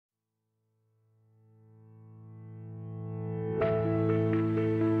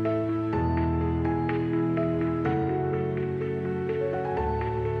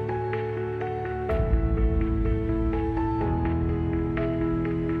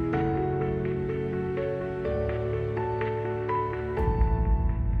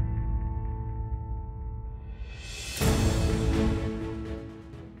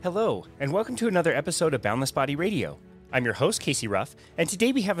Hello, and welcome to another episode of Boundless Body Radio. I'm your host, Casey Ruff, and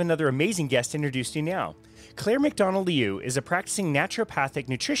today we have another amazing guest to introduce to you now. Claire McDonnel Liu is a practicing naturopathic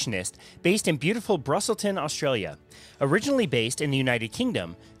nutritionist based in beautiful Brusselton, Australia. Originally based in the United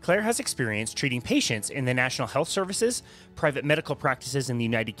Kingdom, Claire has experience treating patients in the National Health Services, private medical practices in the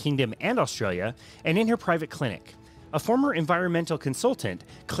United Kingdom and Australia, and in her private clinic. A former environmental consultant,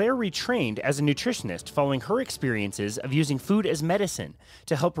 Claire retrained as a nutritionist following her experiences of using food as medicine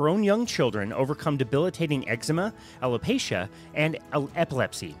to help her own young children overcome debilitating eczema, alopecia, and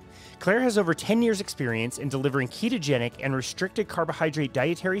epilepsy. Claire has over 10 years' experience in delivering ketogenic and restricted carbohydrate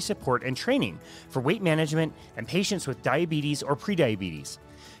dietary support and training for weight management and patients with diabetes or prediabetes.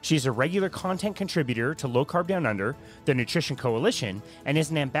 She's a regular content contributor to Low Carb Down Under, the Nutrition Coalition, and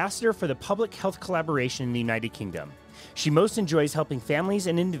is an ambassador for the Public Health Collaboration in the United Kingdom. She most enjoys helping families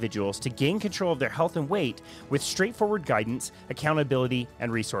and individuals to gain control of their health and weight with straightforward guidance, accountability,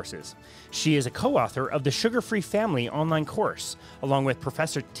 and resources. She is a co-author of the Sugar-Free Family online course, along with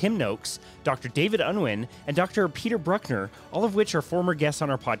Professor Tim Noakes, Dr. David Unwin, and Dr. Peter Bruckner, all of which are former guests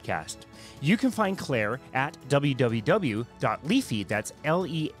on our podcast. You can find Claire at www.leafy, that's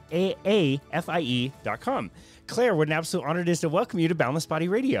leaafie.com. Claire, what an absolute honor it is to welcome you to Boundless Body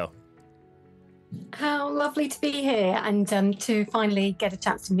Radio. How lovely to be here and to finally get a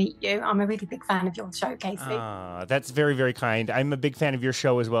chance to meet you. I'm a really big fan of your show, Casey. That's very, very kind. I'm a big fan of your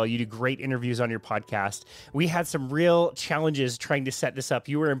show as well. You do great interviews on your podcast. We had some real challenges trying to set this up.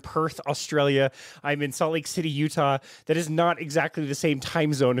 You were in Perth, Australia. I'm in Salt Lake City, Utah. That is not exactly the same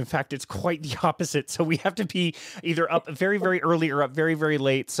time zone. In fact, it's quite the opposite. So we have to be either up very, very early or up very, very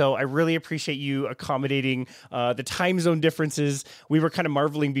late. So I really appreciate you accommodating the time zone differences. We were kind of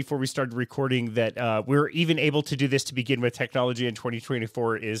marveling before we started recording that we're even able to do this to begin with. Technology in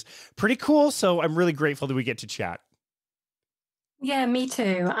 2024 is pretty cool. So I'm really grateful that we get to chat. Yeah, me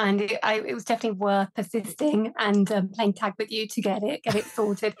too. And it was definitely worth persisting and playing tag with you to get it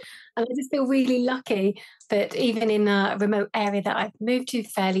sorted. And I just feel really lucky that even in a remote area that I've moved to,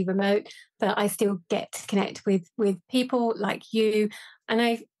 fairly remote, that I still get to connect with people like you. And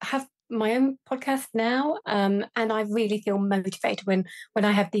I have my own podcast now, and I really feel motivated when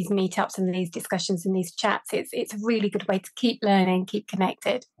I have these meetups and these discussions and these chats. It's a really good way to keep learning, keep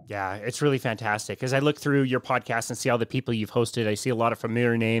connected. Yeah, it's really fantastic. As I look through your podcast and see all the people you've hosted, I see a lot of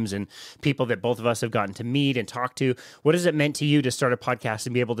familiar names and people that both of us have gotten to meet and talk to. What has it meant to you to start a podcast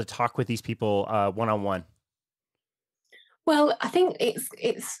and be able to talk with these people one-on-one? Well, I think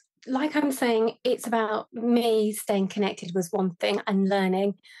it's like I'm saying, it's about me staying connected was one thing and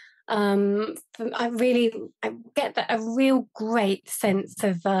learning. I get that a real great sense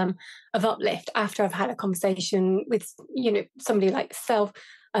of uplift after I've had a conversation with somebody like yourself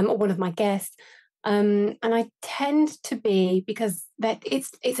or one of my guests, and I tend to be, because that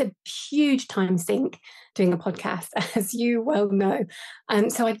it's a huge time sink doing a podcast, as you well know,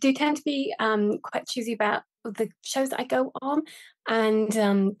 so I do tend to be quite choosy about the shows that I go on and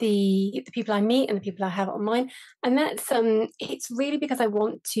the people I meet and the people I have on mine. And that's it's really because I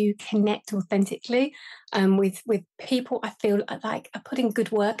want to connect authentically with people I feel like are putting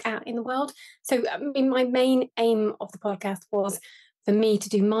good work out in the world. So I mean, my main aim of the podcast was for me to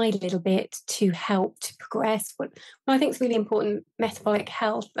do my little bit to help to progress what I think is really important: metabolic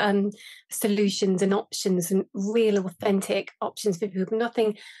health solutions and options, and real authentic options for people.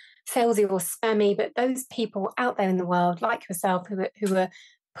 Nothing salesy or spammy, but those people out there in the world like yourself who are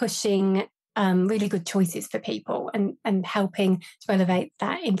pushing really good choices for people and helping to elevate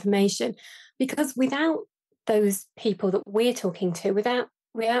that information. Because without those people that we're talking to, without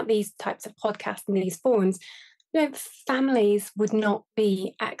these types of podcasts and these forums, families would not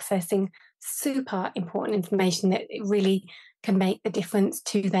be accessing super important information that it really can make the difference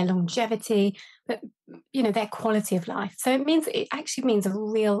to their longevity, but their quality of life. So it actually means a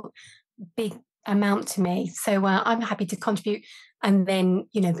real big amount to me. So I'm happy to contribute and then,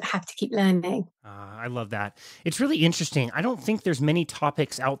 have to keep learning. I love that. It's really interesting. I don't think there's many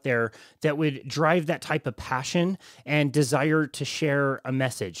topics out there that would drive that type of passion and desire to share a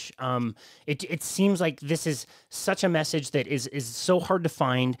message. It seems like this is such a message that is so hard to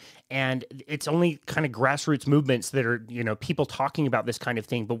find, and it's only kind of grassroots movements that are, people talking about this kind of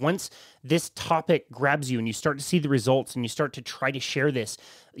thing. But once this topic grabs you and you start to see the results and you start to try to share this,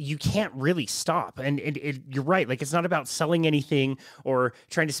 you can't really stop. And you're right. Like, it's not about selling anything or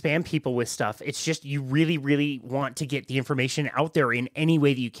trying to spam people with stuff. It's just you really, really want to get the information out there in any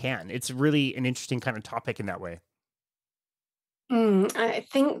way that you can. It's really an interesting kind of topic in that way. I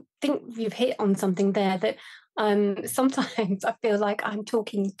think you've hit on something there that Sometimes I feel like I'm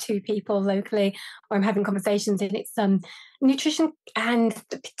talking to people locally, or I'm having conversations, and it's nutrition and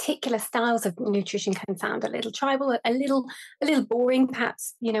the particular styles of nutrition can sound a little tribal, a little boring,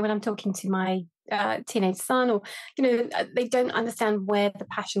 perhaps. When I'm talking to my teenage son, or they don't understand where the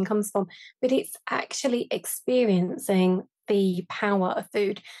passion comes from, but it's actually experiencing the power of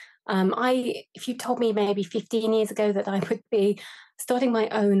food. If you told me maybe 15 years ago that I would be starting my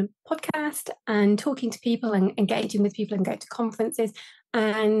own podcast and talking to people and engaging with people and going to conferences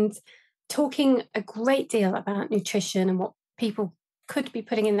and talking a great deal about nutrition and what people could be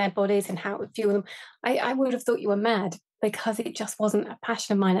putting in their bodies and how it would fuel them, I would have thought you were mad, because it just wasn't a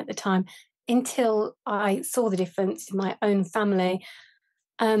passion of mine at the time, until I saw the difference in my own family,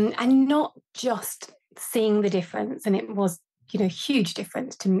 and not just seeing the difference, and it was huge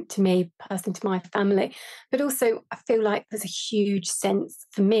difference to me personally, to my family, but also I feel like there's a huge sense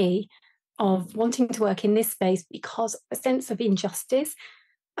for me of wanting to work in this space because of a sense of injustice.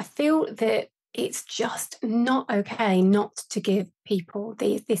 I feel that it's just not okay not to give people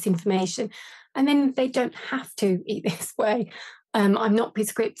this information, and then they don't have to eat this way. I'm not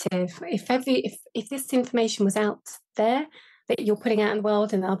prescriptive. If this information was out there that you're putting out in the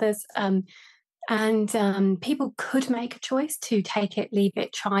world and others, and people could make a choice to take it, leave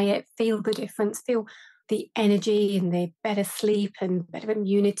it, try it, feel the difference, feel the energy and the better sleep and better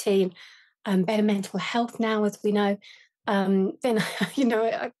immunity and better mental health now, as we know. Then,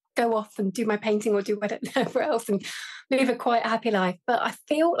 I go off and do my painting or do whatever else and live a quite happy life. But I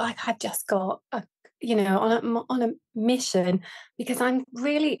feel like I've just got on a mission, because I'm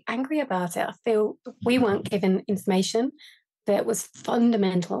really angry about it. I feel we weren't given information that was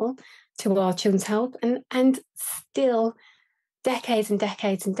fundamental to our children's health, and still decades and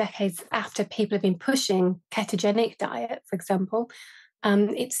decades and decades after people have been pushing ketogenic diet, for example,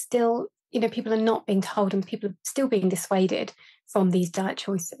 it's still, people are not being told, and people are still being dissuaded from these diet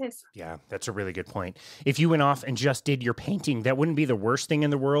choices. Yeah, that's a really good point. If you went off and just did your painting, that wouldn't be the worst thing in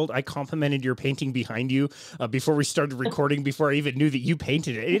the world. I complimented your painting behind you before we started recording, before I even knew that you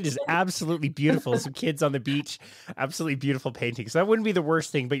painted it. It is absolutely beautiful. Some kids on the beach, absolutely beautiful painting. So that wouldn't be the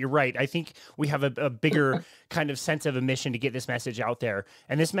worst thing, but you're right. I think we have a bigger kind of sense of a mission to get this message out there.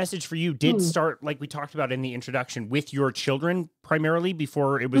 And this message for you did start, like we talked about in the introduction, with your children primarily,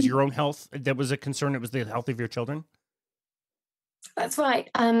 before it was your own health that was a concern. It was the health of your children. That's right.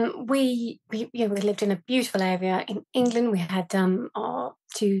 We lived in a beautiful area in England. We had our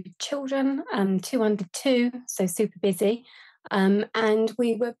two children, 2 under 2, so super busy, and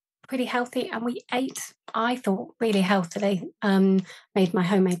we were pretty healthy, and we ate, I thought, really healthily. Made my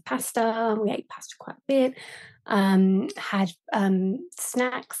homemade pasta. We ate pasta quite a bit. Had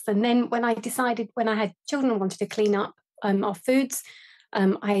snacks, and then when I had children and wanted to clean up our foods,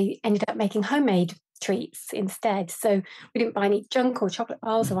 I ended up making homemade treats instead. So we didn't buy any junk or chocolate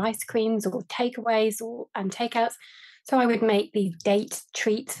bars or ice creams or takeaways or takeouts. So I would make the date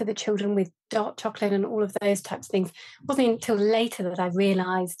treats for the children with dark chocolate and all of those types of things. It wasn't until later that I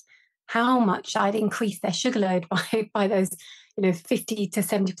realized how much I'd increased their sugar load by those 50 to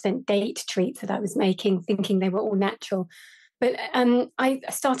 70% date treats that I was making, thinking they were all natural. But I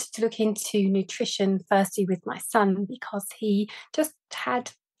started to look into nutrition firstly with my son, because he just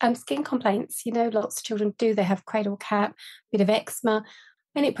had skin complaints. Lots of children do. They have cradle cap, bit of eczema,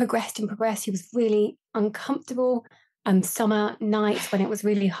 and it progressed and progressed. He was really uncomfortable. Summer nights when it was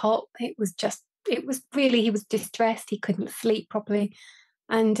really hot, he was distressed. He couldn't sleep properly.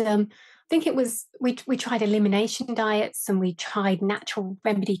 And I think it was, we tried elimination diets, and we tried natural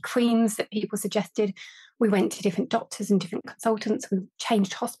remedy creams that people suggested. We went to different doctors and different consultants. We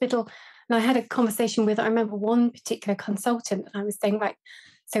changed hospital. And I had a conversation with, I remember one particular consultant, and I was saying, right,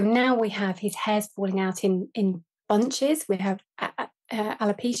 so now we have his hair's falling out in bunches. We have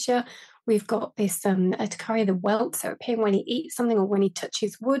alopecia. We've got this urticaria, the welts are appearing when he eats something or when he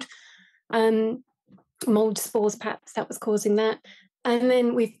touches wood. Mold spores, perhaps, that was causing that. And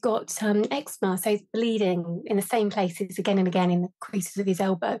then we've got eczema, so he's bleeding in the same places again and again in the creases of his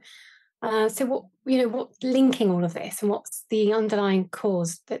elbow. So what's linking all of this, and what's the underlying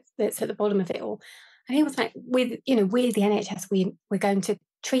cause that's at the bottom of it all? And he was like, with the NHS, we're going to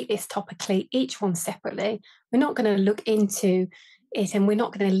treat this topically, each one separately. We're not going to look into it, and we're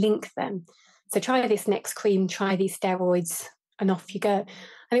not going to link them. So try this next cream, try these steroids, and off you go.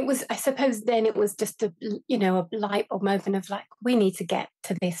 And it was, I suppose then it was just a light bulb moment of like, we need to get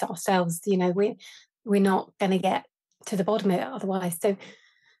to this ourselves. We're not going to get to the bottom of it otherwise. So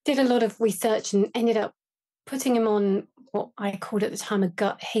did a lot of research and ended up putting him on what I called at the time a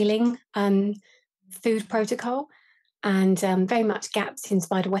gut healing food protocol. and very much gaps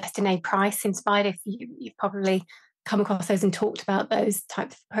inspired Western A Price inspired. If you've probably come across those and talked about those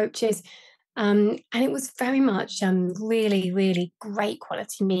types of approaches. And it was very much really, really great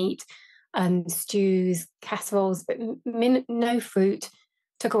quality meat, stews, casseroles, but no fruit.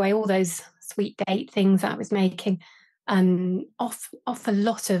 Took away all those sweet date things that I was making, off a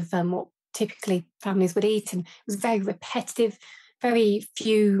lot of what typically families would eat. And it was very repetitive, very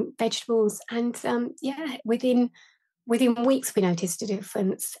few vegetables. And within weeks we noticed a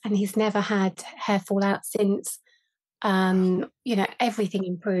difference. And he's never had hair fall out since. Everything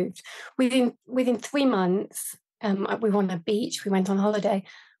improved. Within 3 months, we were on a beach, we went on holiday,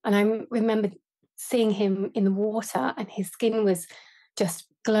 and I remember seeing him in the water, and his skin was just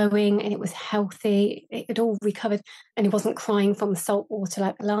glowing and it was healthy. It had all recovered, and he wasn't crying from the salt water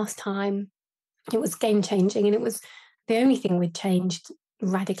like the last time. It was game changing, and it was the only thing we'd changed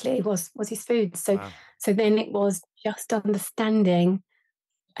radically was his food. So Wow. so then it was just understanding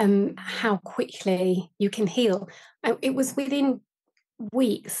how quickly you can heal. It was within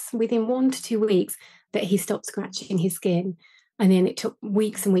 1 to 2 weeks, that he stopped scratching his skin. And then it took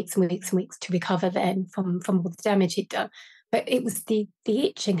weeks and weeks and weeks and weeks to recover then from all the damage he'd done. But it was the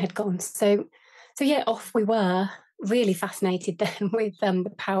itching had gone. So yeah, off we were, really fascinated then with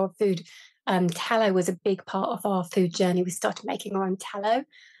the power of food. Tallow was a big part of our food journey. We started making our own tallow,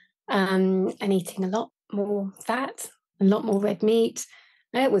 and eating a lot more fat, a lot more red meat.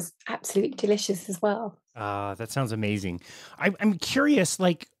 And it was absolutely delicious as well. That sounds amazing. I'm curious,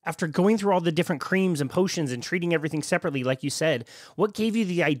 like, after going through all the different creams and potions and treating everything separately, like you said, what gave you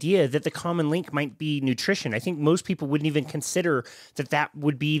the idea that the common link might be nutrition? I think most people wouldn't even consider that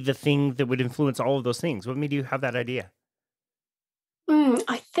would be the thing that would influence all of those things. What made you have that idea?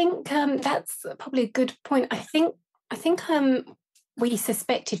 I think that's probably a good point. I think we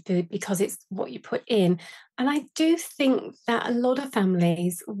suspected food because it's what you put in, and I do think that a lot of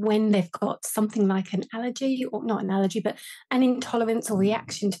families, when they've got something like an allergy, or not an allergy, but an intolerance or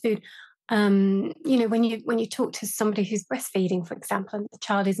reaction to food, when you talk to somebody who's breastfeeding, for example, and the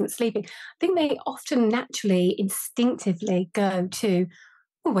child isn't sleeping, I think they often naturally, instinctively go to,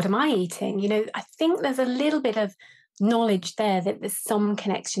 oh, what am I eating? I think there's a little bit of knowledge there that there's some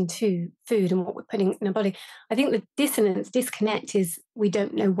connection to food and what we're putting in our body. I think the disconnect is we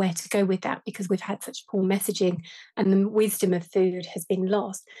don't know where to go with that because we've had such poor messaging and the wisdom of food has been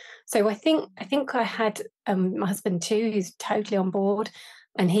lost. So I think I had my husband too, who's totally on board,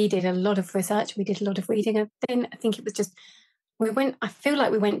 and he did a lot of research. We did a lot of reading. And then I think it was just I feel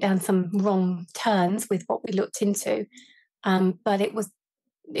like we went down some wrong turns with what we looked into, but it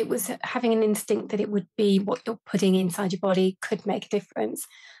was having an instinct that it would be what you're putting inside your body could make a difference.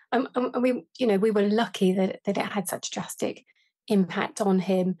 And we were lucky that it had such drastic impact on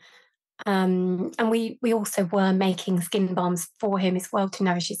him. And we also were making skin balms for him as well to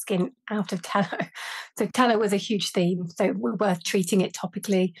nourish his skin out of tallow. So tallow was a huge theme. So we were treating it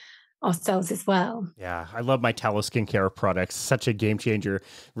topically ourselves as well. Yeah, I love my tallow skincare products. Such a game changer.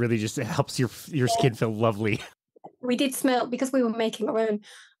 Really just helps your skin feel lovely. We did smell, because we were making our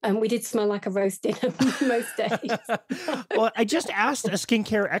own, we did smell like a roast dinner most days. Well, I just asked a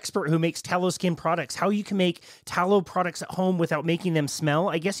skincare expert who makes tallow skin products how you can make tallow products at home without making them smell.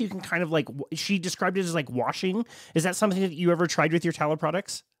 I guess you can kind of she described it as like washing. Is that something that you ever tried with your tallow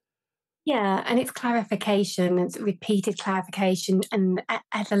products? Yeah, and it's clarification, it's repeated clarification, and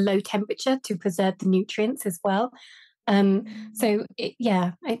at a low temperature to preserve the nutrients as well.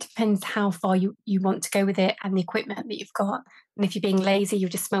 It depends how far you want to go with it and the equipment that you've got. And if you're being lazy, you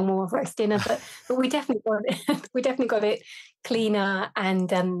just smell more of roast dinner. But we definitely got it. We definitely got it cleaner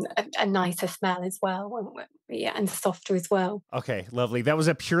and a nicer smell as well. Yeah, and softer as well. Okay, lovely. That was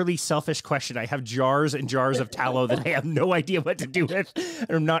a purely selfish question. I have jars and jars of tallow that I have no idea what to do with.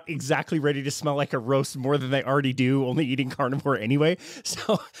 And I'm not exactly ready to smell like a roast more than I already do, only eating carnivore anyway.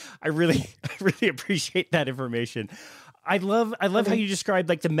 So I really appreciate that information. I love how you described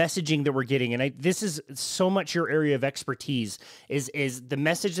like the messaging that we're getting, and this is so much your area of expertise is the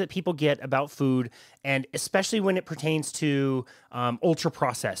message that people get about food, and especially when it pertains to ultra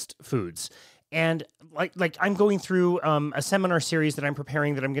processed foods. And like I'm going through a seminar series that I'm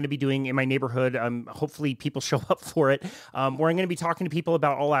preparing that I'm going to be doing in my neighborhood. Hopefully people show up for it. Where I'm going to be talking to people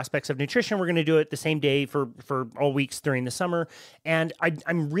about all aspects of nutrition. We're going to do it the same day for all weeks during the summer. And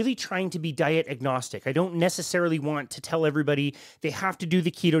I'm really trying to be diet agnostic. I don't necessarily want to tell everybody they have to do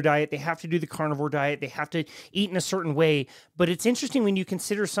the keto diet, they have to do the carnivore diet, they have to eat in a certain way. But it's interesting when you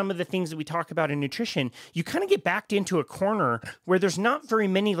consider some of the things that we talk about in nutrition, you kind of get backed into a corner where there's not very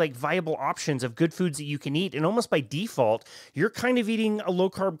many like viable options options of good foods that you can eat. And almost by default, you're kind of eating a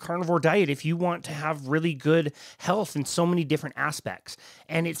low-carb carnivore diet if you want to have really good health in so many different aspects.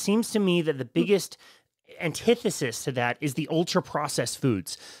 And it seems to me that the biggest antithesis to that is the ultra processed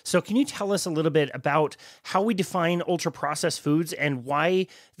foods. So can you tell us a little bit about how we define ultra processed foods and why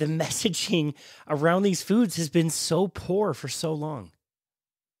the messaging around these foods has been so poor for so long?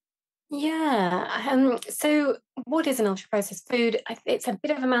 Yeah. So, what is an ultra processed food? It's a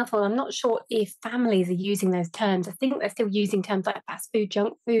bit of a mouthful. I'm not sure if families are using those terms. I think they're still using terms like fast food,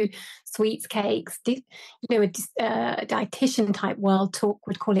 junk food, sweets, cakes. A dietitian type world talk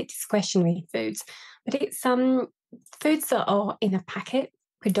would call it discretionary foods, but it's foods that are in a packet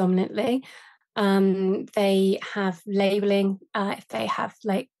predominantly. They have labeling. If they have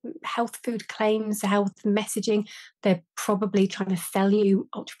like health food claims, health messaging, they're probably trying to sell you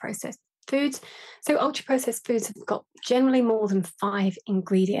ultra processed foods. So ultra processed foods have got generally more than 5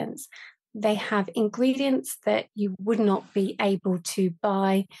 ingredients. They have ingredients that you would not be able to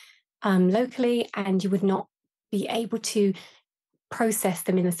buy locally, and you would not be able to process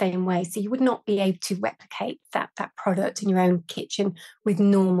them in the same way. So you would not be able to replicate that product in your own kitchen with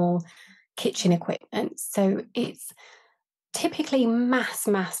normal kitchen equipment. So it's typically mass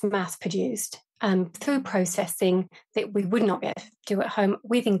produced through processing that we would not be able to do at home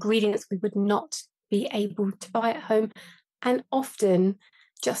with ingredients we would not be able to buy at home. And often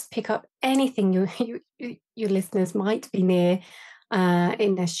just pick up anything your listeners might be near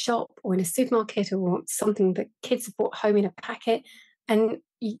in a shop or in a supermarket or something that kids have brought home in a packet, and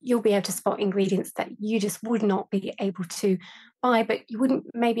you'll be able to spot ingredients that you just would not be able to buy, but you wouldn't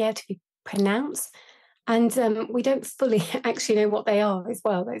maybe able to be pronounce. And we don't fully actually know what they are as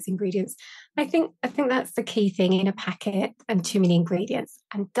well, those ingredients. I think that's the key thing in a packet and too many ingredients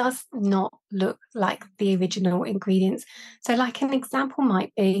and does not look like the original ingredients. So like an example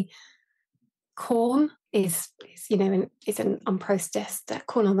might be corn is an unprocessed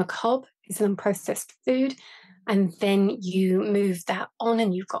corn on the cob is an unprocessed food. And then you move that on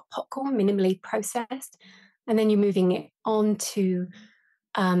and you've got popcorn, minimally processed. And then you're moving it on to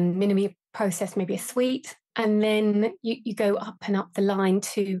minimally processed, maybe a sweet, and then you go up and up the line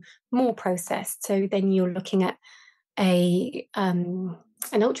to more processed. So then you're looking at an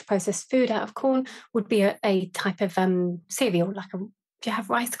ultra processed food out of corn would be a type of cereal, do you have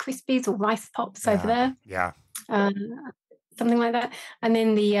Rice Krispies or Rice Pops over there? Yeah. Something like that. And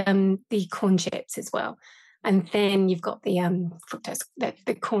then the corn chips as well. And then you've got the fructose,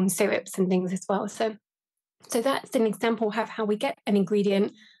 the corn syrups and things as well. So that's an example of how we get an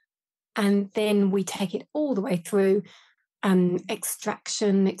ingredient, and then we take it all the way through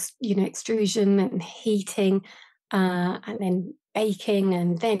extraction, extrusion and heating, and then baking,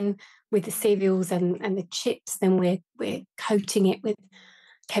 and then with the cereals and the chips, then we're coating it with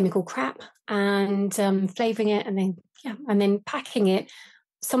chemical crap and flavoring it, and then packing it,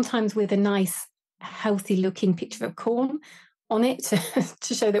 sometimes with a nice, healthy looking picture of corn on it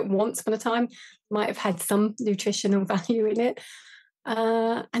to show that once upon a time might have had some nutritional value in it.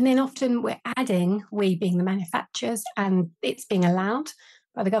 And then often we being the manufacturers, and it's being allowed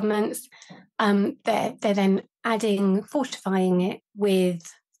by the governments, they're then fortifying it with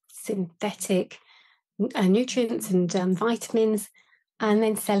synthetic nutrients and vitamins, and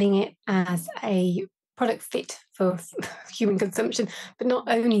then selling it as a product fit for human consumption. But not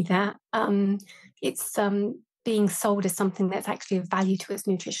only that, it's being sold as something that's actually of value to us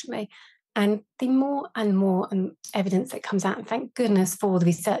nutritionally. And the more and more evidence that comes out, and thank goodness for the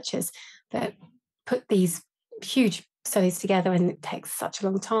researchers that put these huge studies together, and it takes such a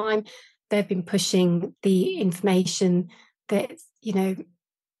long time. They've been pushing the information that,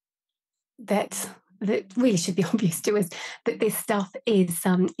 that really should be obvious to us, that this stuff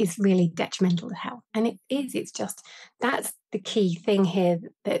is really detrimental to health. And it is. It's just, that's the key thing here,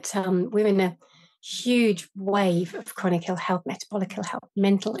 that we're in a huge wave of chronic ill health, metabolic ill health,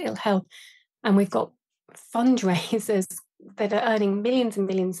 mental ill health, and we've got fundraisers that are earning millions and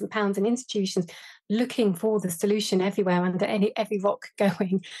millions of pounds, and institutions looking for the solution everywhere under every rock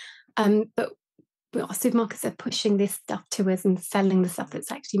going. But our supermarkets are pushing this stuff to us and selling the stuff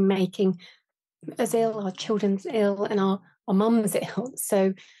that's actually making us ill, our children's ill, and our mums ill.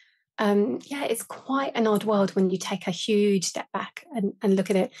 So it's quite an odd world when you take a huge step back and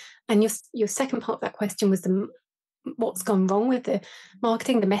look at it. And your second part of that question was what's gone wrong with the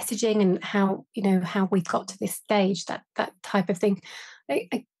marketing, the messaging, and how we've got to this stage, that type of thing.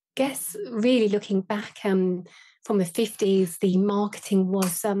 I guess really looking back from the 50s, the marketing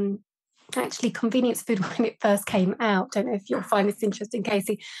was actually convenience food when it first came out. Don't know if you'll find this interesting,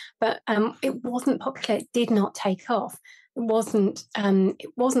 Casey, but it wasn't popular. It did not take off. It wasn't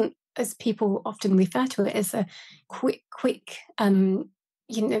as people often refer to it, as a quick thing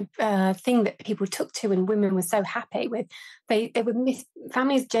that people took to, and women were so happy with. They were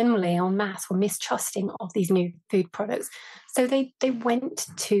families generally en masse were mistrusting of these new food products, so they went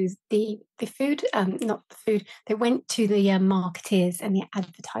to the food, not the food. They went to the marketeers and the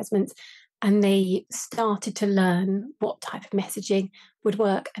advertisements, and they started to learn what type of messaging would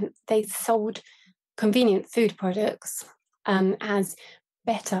work, and they sold convenient food products as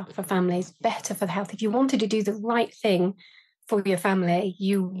better for families, better for the health. If you wanted to do the right thing for your family,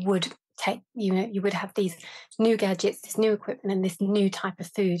 you would you would have these new gadgets, this new equipment, and this new type of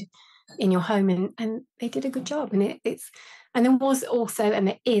food in your home, and they did a good job. And there was also, and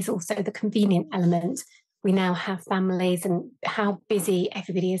there is also, the convenient element. We now have families, and how busy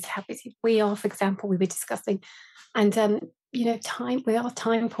everybody is, how busy we are, for example, we were discussing, and we are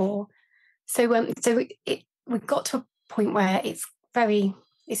time poor. So we've got to a point where it's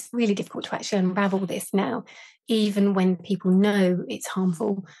really difficult to actually unravel this now, even when people know it's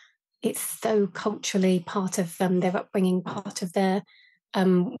harmful. It's so culturally part of their upbringing, part of their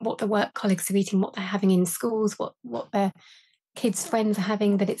what the work colleagues are eating, what they're having in schools, what their kids' friends are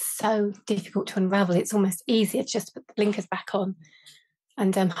having, that it's so difficult to unravel. It's almost easier to just put the blinkers back on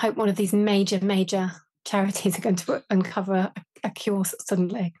and hope one of these major charities are going to uncover a cure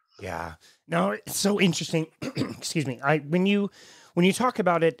suddenly. Yeah. No, it's so interesting. Excuse me. When you talk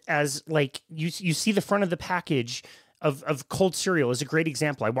about it as like you see the front of the package of cold cereal is a great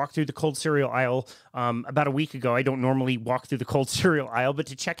example. I walked through the cold cereal aisle about a week ago. I don't normally walk through the cold cereal aisle, but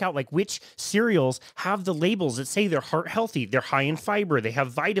to check out like which cereals have the labels that say they're heart healthy, they're high in fiber, they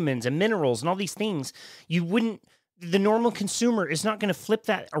have vitamins and minerals and all these things, the normal consumer is not going to flip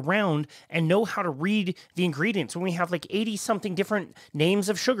that around and know how to read the ingredients when we have like 80 something different names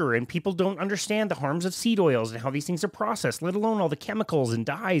of sugar, and people don't understand the harms of seed oils and how these things are processed, let alone all the chemicals and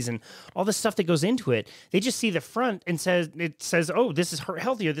dyes and all the stuff that goes into it. They just see the front and it says, oh, this is heart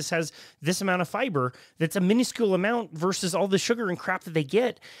healthy, or this has this amount of fiber. That's a minuscule amount versus all the sugar and crap that they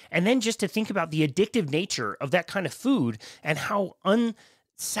get. And then just to think about the addictive nature of that kind of food and how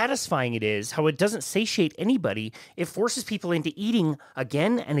satisfying it is, how it doesn't satiate anybody. It forces people into eating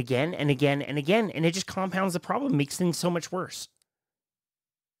again and again and again and again, and it just compounds the problem, makes things so much worse.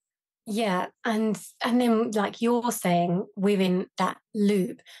 Yeah, and then, like you're saying, we're in that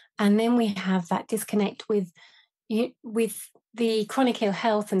loop, and then we have that disconnect with the chronic ill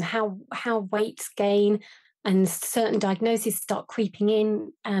health, and how weight gain and certain diagnoses start creeping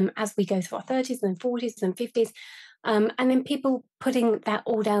in as we go through our 30s and 40s and 50s. And then people putting that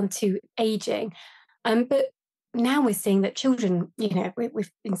all down to aging. But now we're seeing that children,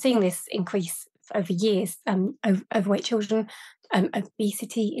 we've been seeing this increase over years, overweight children,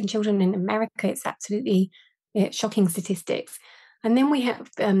 obesity in children in America. It's absolutely shocking statistics. And then we have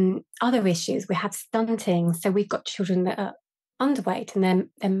other issues. We have stunting. So we've got children that are underweight and they're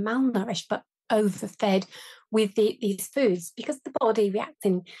malnourished, but overfed with these foods, because the body reacts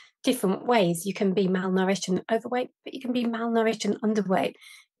in different ways. You can be malnourished and overweight, but you can be malnourished and underweight.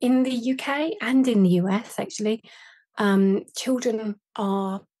 In the UK and in the US, actually, children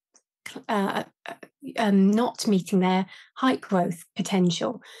are not meeting their height growth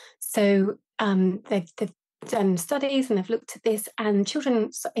potential. So they've done studies and they've looked at this, and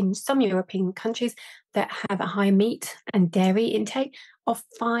children in some European countries that have a high meat and dairy intake of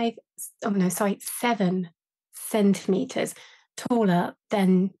 7 centimeters taller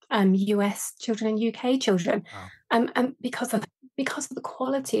than US children and UK children. Wow. And because of the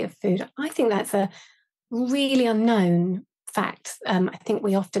quality of food. I think that's a really unknown fact. I think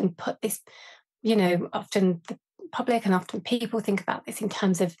we often put this, often the public and often people think about this in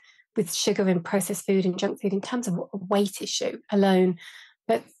terms of, with sugar and processed food and junk food, in terms of a weight issue alone.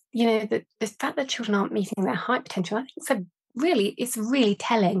 But the fact that children aren't meeting their height potential, I think it's really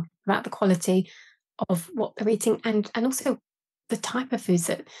telling about the quality of what they're eating, and also the type of foods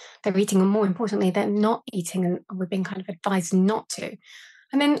that they're eating, and more importantly, they're not eating, and we're being kind of advised not to.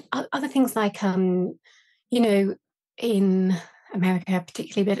 And then other things like, in America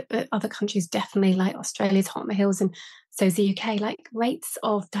particularly, but other countries definitely, like Australia's hot on the heels, and so is the UK, like rates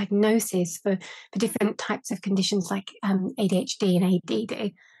of diagnosis for different types of conditions like ADHD and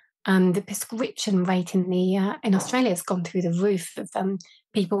ADD. The prescription rate in Australia has gone through the roof of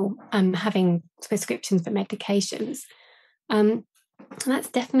people having prescriptions for medications. And that's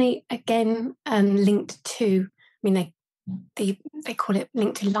definitely, again, linked to, they call it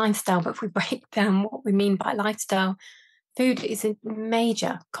linked to lifestyle, but if we break down what we mean by lifestyle, food is a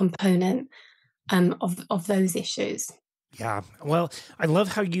major component of those issues. Yeah. Well, I love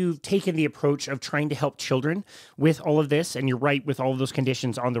how you've taken the approach of trying to help children with all of this. And you're right, with all of those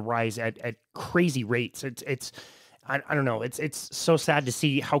conditions on the rise at crazy rates. I don't know. It's so sad to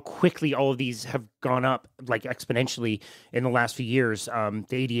see how quickly all of these have gone up, like exponentially in the last few years. The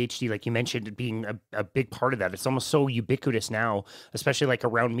ADHD, like you mentioned, being a big part of that. It's almost so ubiquitous now, especially like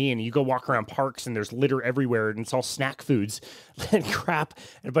around me. And you go walk around parks and there's litter everywhere, and it's all snack foods and crap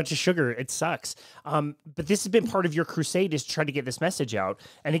and a bunch of sugar. It sucks. But this has been part of your crusade, is to try to get this message out.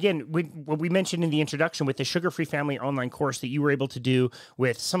 And again, what we mentioned in the introduction with the Sugar-Free Family online course that you were able to do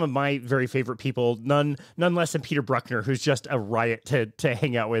with some of my very favorite people, none less than Peter Bruckner, who's just a riot to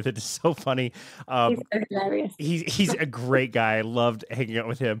hang out with. It's so funny. He's so hilarious. He's a great guy. I loved hanging out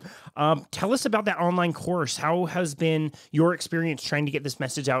with him. Tell us about that online course. How has been your experience trying to get this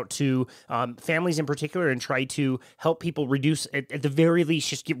message out to families in particular, and try to help people reduce, at the very least,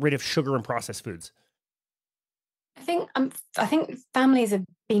 just get rid of sugar and processed foods? I think families have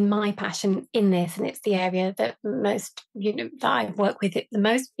been my passion in this, and it's the area that most, that I work with it the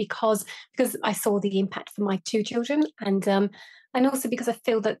most, because I saw the impact for my two children, and also because I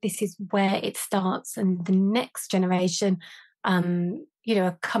feel that this is where it starts, and the next generation,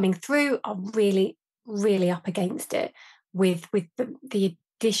 are coming through, are really, really up against it with the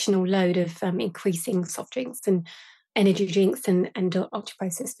additional load of increasing soft drinks and energy drinks and ultra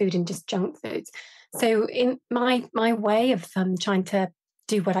processed food and just junk foods. So in my way of trying to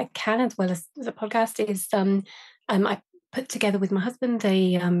do what I can, as well as the podcast, is I put together with my husband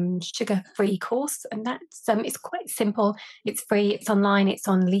a sugar-free course, and that's it's quite simple. It's free. It's online. It's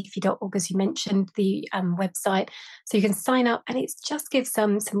on leafy.org, as you mentioned, the website. So you can sign up, and it just gives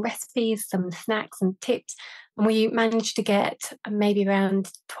some recipes, some snacks and tips. And we managed to get maybe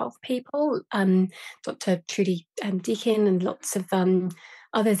around 12 people, Dr. Trudy Deakin and lots of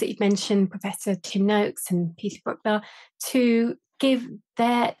others that you've mentioned, Professor Tim Noakes and Peter Bruckner, to give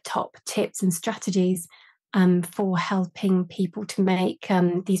their top tips and strategies for helping people to make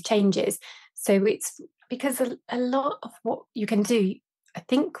these changes. So it's because a lot of what you can do, I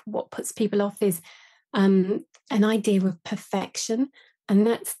think what puts people off is an idea of perfection. And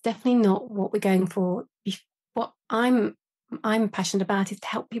that's definitely not what we're going for. What I'm passionate about is to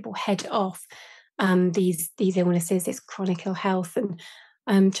help people head off these illnesses, this chronic ill health,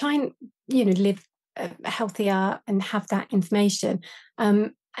 and try and live healthier and have that information.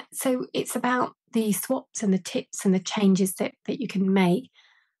 So it's about the swaps and the tips and the changes that you can make.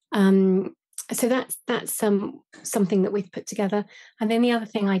 So that's something that we've put together. And then the other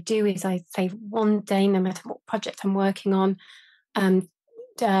thing I do is I save one day, no matter what project I'm working on,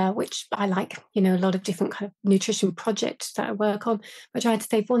 which I like, a lot of different kind of nutrition projects that I work on. I try to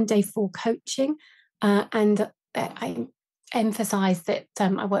save one day for coaching, and I emphasize that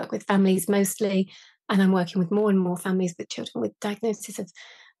I work with families mostly, and I'm working with more and more families with children with diagnosis of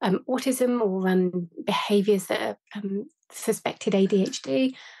autism or behaviours that are suspected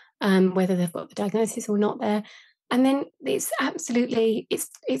ADHD, whether they've got the diagnosis or not there. And then it's absolutely,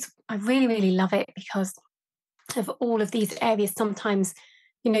 I really, really love it because of all of these areas. Sometimes,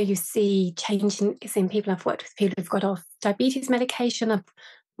 you see change in people. I've worked with people who've got off diabetes medication. I've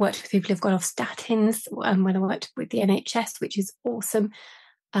worked with people who've got off statins when I worked with the NHS, which is awesome,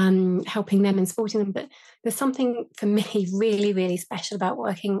 helping them and supporting them. But there's something for me really, really special about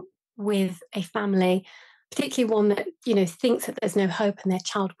working with a family, particularly one that, thinks that there's no hope and their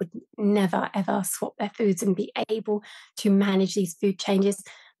child would never, ever swap their foods and be able to manage these food changes.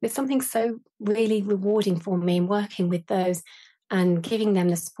 There's something so really rewarding for me in working with those and giving them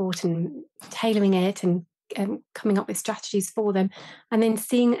the support and tailoring it and coming up with strategies for them, and then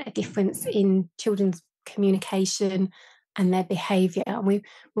seeing a difference in children's communication and their behaviour. And we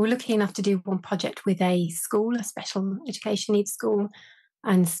were lucky enough to do one project with a school, a special education needs school,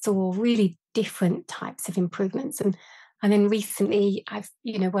 and saw really different types of improvements. And then recently I've,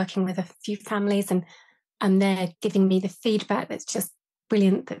 working with a few families, and they're giving me the feedback that's just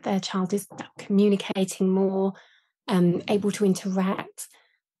brilliant, that their child is communicating more, able to interact.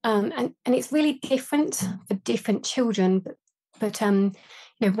 And it's really different for different children, but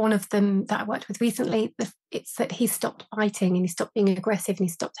one of them that I worked with recently, it's that he stopped biting and he stopped being aggressive and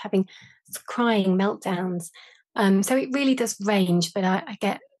he stopped having crying meltdowns. So it really does range, but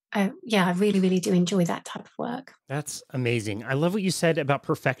I really, really do enjoy that type of work. That's amazing. I love what you said about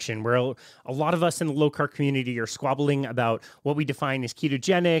perfection, where a lot of us in the low-carb community are squabbling about what we define as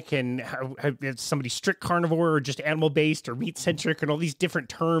ketogenic and how if somebody's strict carnivore or just animal-based or meat-centric and all these different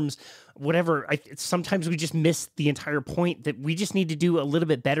terms, whatever. Sometimes we just miss the entire point that we just need to do a little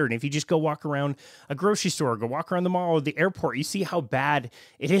bit better. And if you just go walk around a grocery store, go walk around the mall or the airport, you see how bad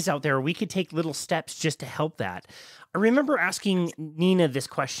it is out there. We could take little steps just to help that. I remember asking Nina this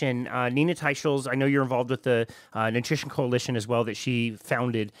question, Nina Teichels. I know you're involved with the Nutrition Coalition as well that she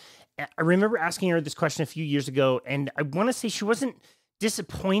founded. I remember asking her this question a few years ago, and I want to say she wasn't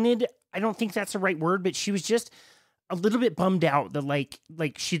disappointed. I don't think that's the right word, but she was just a little bit bummed out that like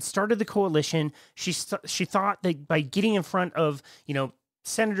she'd started the coalition. She thought that by getting in front of,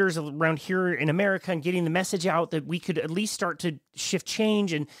 senators around here in America and getting the message out that we could at least start to shift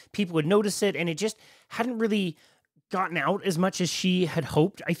change and people would notice it. And it just hadn't really gotten out as much as she had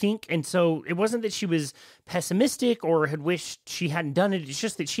hoped, I think. And so it wasn't that she was pessimistic or had wished she hadn't done it. It's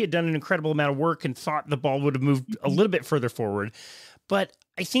just that she had done an incredible amount of work and thought the ball would have moved a little bit further forward. But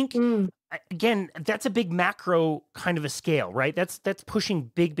I think, again, that's a big macro kind of a scale, right? That's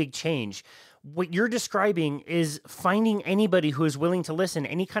pushing big change. What you're describing is finding anybody who is willing to listen,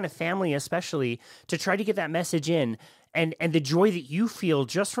 any kind of family especially, to try to get that message in. And the joy that you feel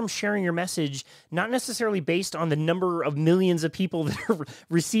just from sharing your message, not necessarily based on the number of millions of people that are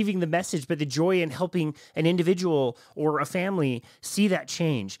receiving the message, but the joy in helping an individual or a family see that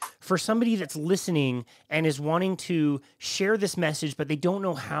change. For somebody that's listening and is wanting to share this message, but they don't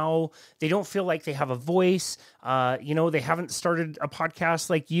know how, they don't feel like they have a voice, they haven't started a podcast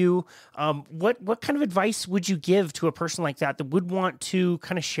like you. What kind of advice would you give to a person like that would want to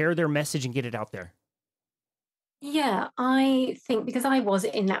kind of share their message and get it out there? Yeah, I think because I was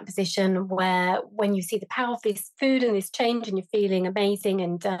in that position where when you see the power of this food and this change and you're feeling amazing,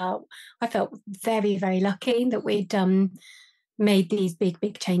 and I felt very, very lucky that we'd made these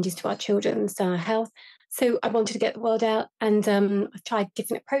big changes to our children's health. So I wanted to get the word out, and I've tried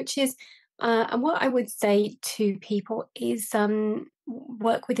different approaches. And what I would say to people is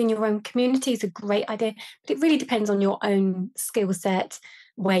work within your own community is a great idea, but it really depends on your own skill set,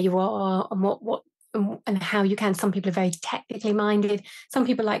 where you are, and what and how you can. Some people are very technically minded. Some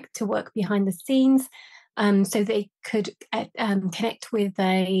people like to work behind the scenes, so they could connect with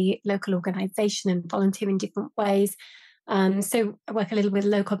a local organisation and volunteer in different ways. So I work a little with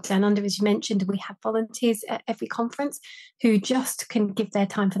Low Carb Down Under, as you mentioned. We have volunteers at every conference who just can give their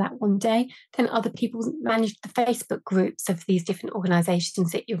time for that one day. Then other people manage the Facebook groups of these different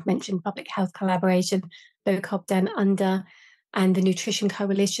organisations that you've mentioned: Public Health Collaboration, Low Carb Down Under, and the Nutrition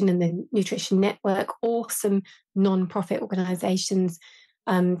Coalition and the Nutrition Network, awesome non-profit organisations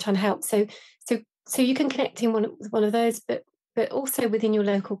trying to help. So you can connect in one of those, but also within your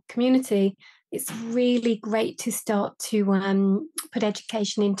local community, it's really great to start to put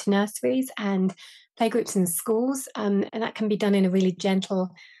education into nurseries and playgroups in schools, and that can be done in a really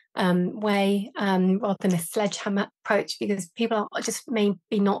gentle way, rather than a sledgehammer approach, because people are just maybe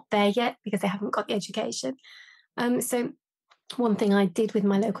not there yet because they haven't got the education. So one thing I did with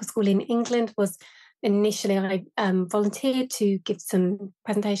my local school in England was initially I volunteered to give some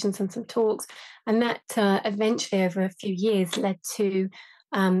presentations and some talks, and that eventually over a few years led to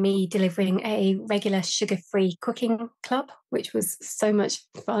me delivering a regular sugar-free cooking club, which was so much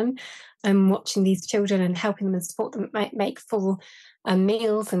fun, watching these children and helping them and support them make full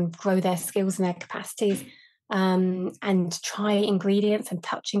meals and grow their skills and their capacities, and try ingredients and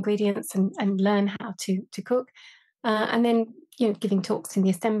touch ingredients and learn how to cook. And then, giving talks in the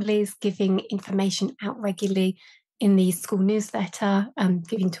assemblies, giving information out regularly in the school newsletter,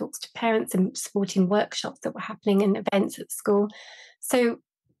 giving talks to parents and supporting workshops that were happening and events at school. So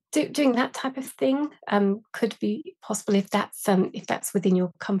doing that type of thing could be possible if that's within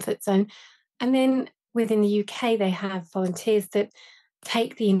your comfort zone. And then within the UK, they have volunteers that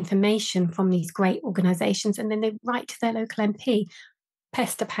take the information from these great organisations and then they write to their local MP.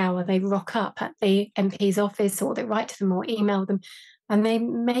 Pester power, they rock up at the MP's office, or they write to them or email them, and they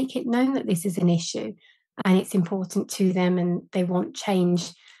make it known that this is an issue and it's important to them and they want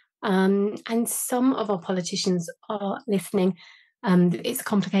change. And some of our politicians are listening. It's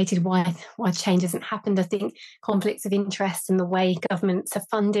complicated why change hasn't happened. I think conflicts of interest and the way governments are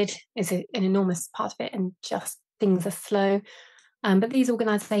funded is an enormous part of it, and just things are slow. But these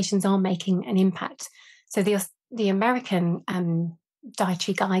organisations are making an impact. So the American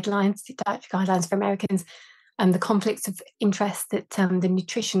dietary guidelines for Americans, the conflicts of interest that the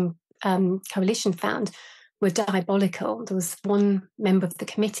Nutrition Coalition found were diabolical. There was one member of the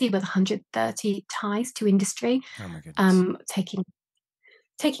committee with 130 ties to industry, Oh my goodness.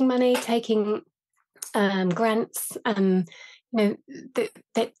 taking money, taking grants. They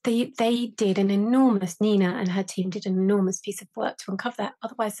did an enormous, Nina and her team did an enormous piece of work to uncover that.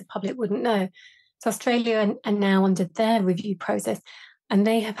 Otherwise, the public wouldn't know. So Australia are now under their review process, and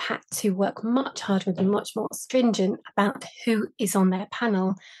they have had to work much harder and be much more stringent about who is on their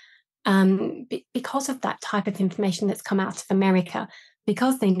panel, because of that type of information that's come out of America,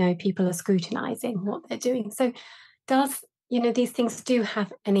 because they know people are scrutinising what they're doing. So does, these things do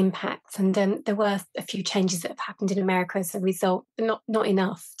have an impact. And there were a few changes that have happened in America as a result, but not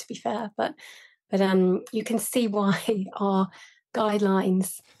enough, to be fair. But you can see why our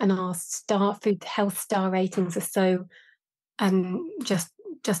guidelines and our food health star ratings are so just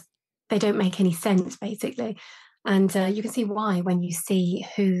they don't make any sense, basically. And you can see why when you see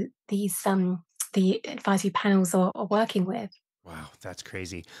who these the advisory panels are working with. Wow, that's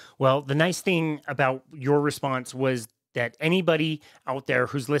crazy. Well, the nice thing about your response was that anybody out there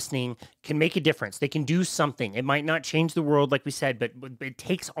who's listening can make a difference. They can do something. It might not change the world, like we said, but it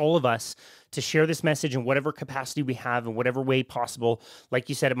takes all of us to share this message in whatever capacity we have, in whatever way possible. Like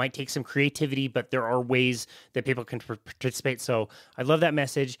you said, it might take some creativity, but there are ways that people can participate. So I love that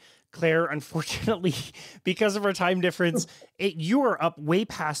message. Claire, unfortunately, because of our time difference, you are up way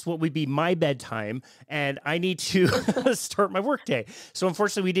past what would be my bedtime, and I need to start my workday. So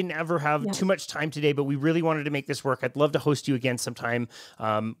unfortunately, we didn't ever have too much time today, but we really wanted to make this work. I'd love to host you again sometime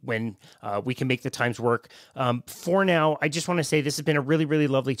when we can make the times work. For now, I just want to say this has been a really, really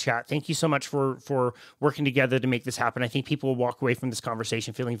lovely chat. Thank you so much for working together to make this happen. I think people will walk away from this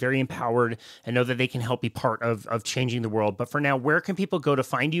conversation feeling very empowered and know that they can help be part of changing the world. But for now, where can people go to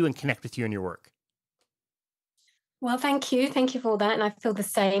find you and connect with you and your work? Well, thank you. Thank you for that. And I feel the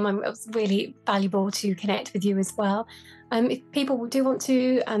same. It was really valuable to connect with you as well. If people do want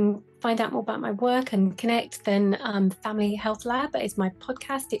to find out more about my work and connect, then Family Health Lab is my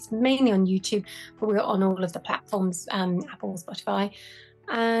podcast. It's mainly on YouTube, but we're on all of the platforms, Apple, Spotify.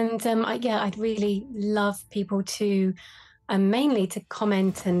 And I'd really love people to mainly to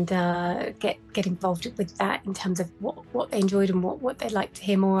comment and get involved with that in terms of what they enjoyed and what they'd like to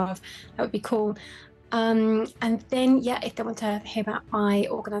hear more of. That would be cool. And then, if they want to hear about my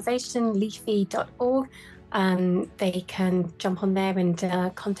organisation, leafy.org, they can jump on there and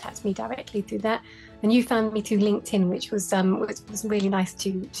contact me directly through that. And you found me through LinkedIn, which was really nice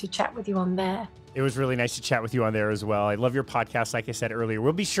to chat with you on there. It was really nice to chat with you on there as well. I love your podcast, like I said earlier.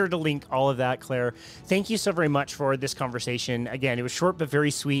 We'll be sure to link all of that, Claire. Thank you so very much for this conversation. Again, it was short but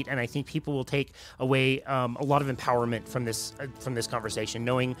very sweet, and I think people will take away a lot of empowerment from this conversation,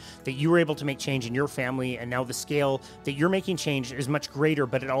 knowing that you were able to make change in your family, and now the scale that you're making change is much greater,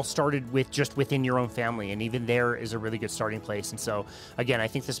 but it all started with just within your own family, and even there is a really good starting place. And so, again, I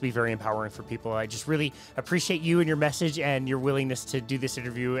think this will be very empowering for people. I just really appreciate you and your message and your willingness to do this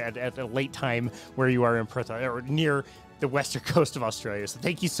interview at a late time where you are in Perth, or near the western coast of Australia. So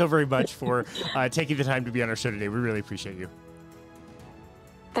thank you so very much for taking the time to be on our show today. We really appreciate you.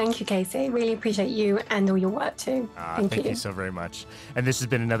 Thank you, Casey. Really appreciate you and all your work too. Thank you so very much. And this has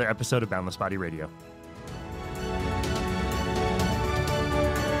been another episode of Boundless Body Radio.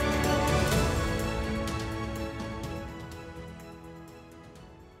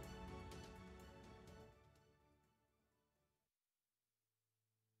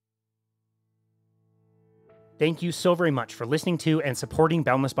 Thank you so very much for listening to and supporting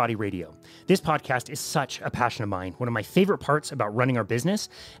Boundless Body Radio. This podcast is such a passion of mine, one of my favorite parts about running our business,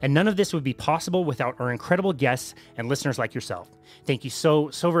 and none of this would be possible without our incredible guests and listeners like yourself. Thank you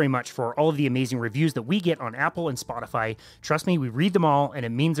so very much for all of the amazing reviews that we get on Apple and Spotify. Trust me, we read them all, and it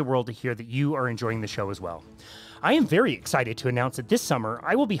means the world to hear that you are enjoying the show as well. I am very excited to announce that this summer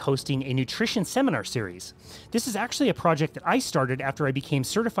I will be hosting a nutrition seminar series. This is actually a project that I started after I became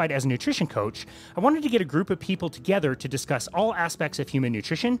certified as a nutrition coach. I wanted to get a group of people together to discuss all aspects of human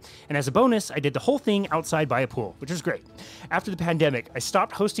nutrition, and as a bonus, I did the whole thing outside by a pool, which was great. After the pandemic, I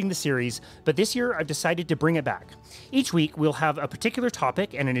stopped hosting the series, but this year I've decided to bring it back. Each week, we'll have a particular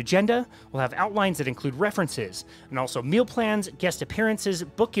topic and an agenda. We'll have outlines that include references, and also meal plans, guest appearances,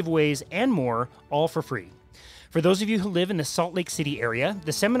 book giveaways, and more, all for free. For those of you who live in the Salt Lake City area,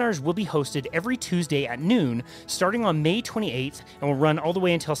 the seminars will be hosted every Tuesday at noon, starting on May 28th, and will run all the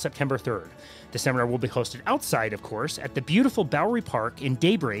way until September 3rd. The seminar will be hosted outside, of course, at the beautiful Bowery Park in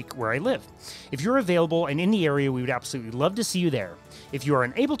Daybreak, where I live. If you're available and in the area, we would absolutely love to see you there. If you are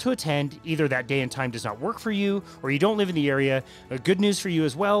unable to attend, either that day and time does not work for you, or you don't live in the area, good news for you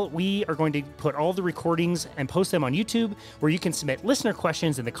as well, we are going to put all the recordings and post them on YouTube, where you can submit listener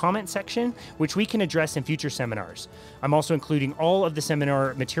questions in the comment section, which we can address in future seminars. I'm also including all of the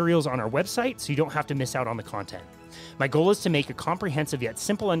seminar materials on our website, so you don't have to miss out on the content. My goal is to make a comprehensive yet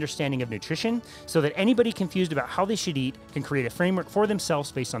simple understanding of nutrition so that anybody confused about how they should eat can create a framework for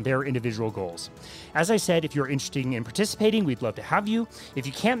themselves based on their individual goals. As I said, if you're interested in participating, we'd love to have you. If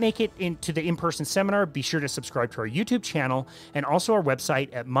you can't make it into the in-person seminar, be sure to subscribe to our YouTube channel and also our website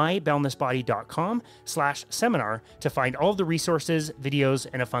at myboundlessbody.com/seminar to find all of the resources, videos,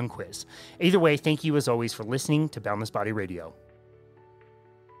 and a fun quiz. Either way, thank you as always for listening to Boundless Body Radio.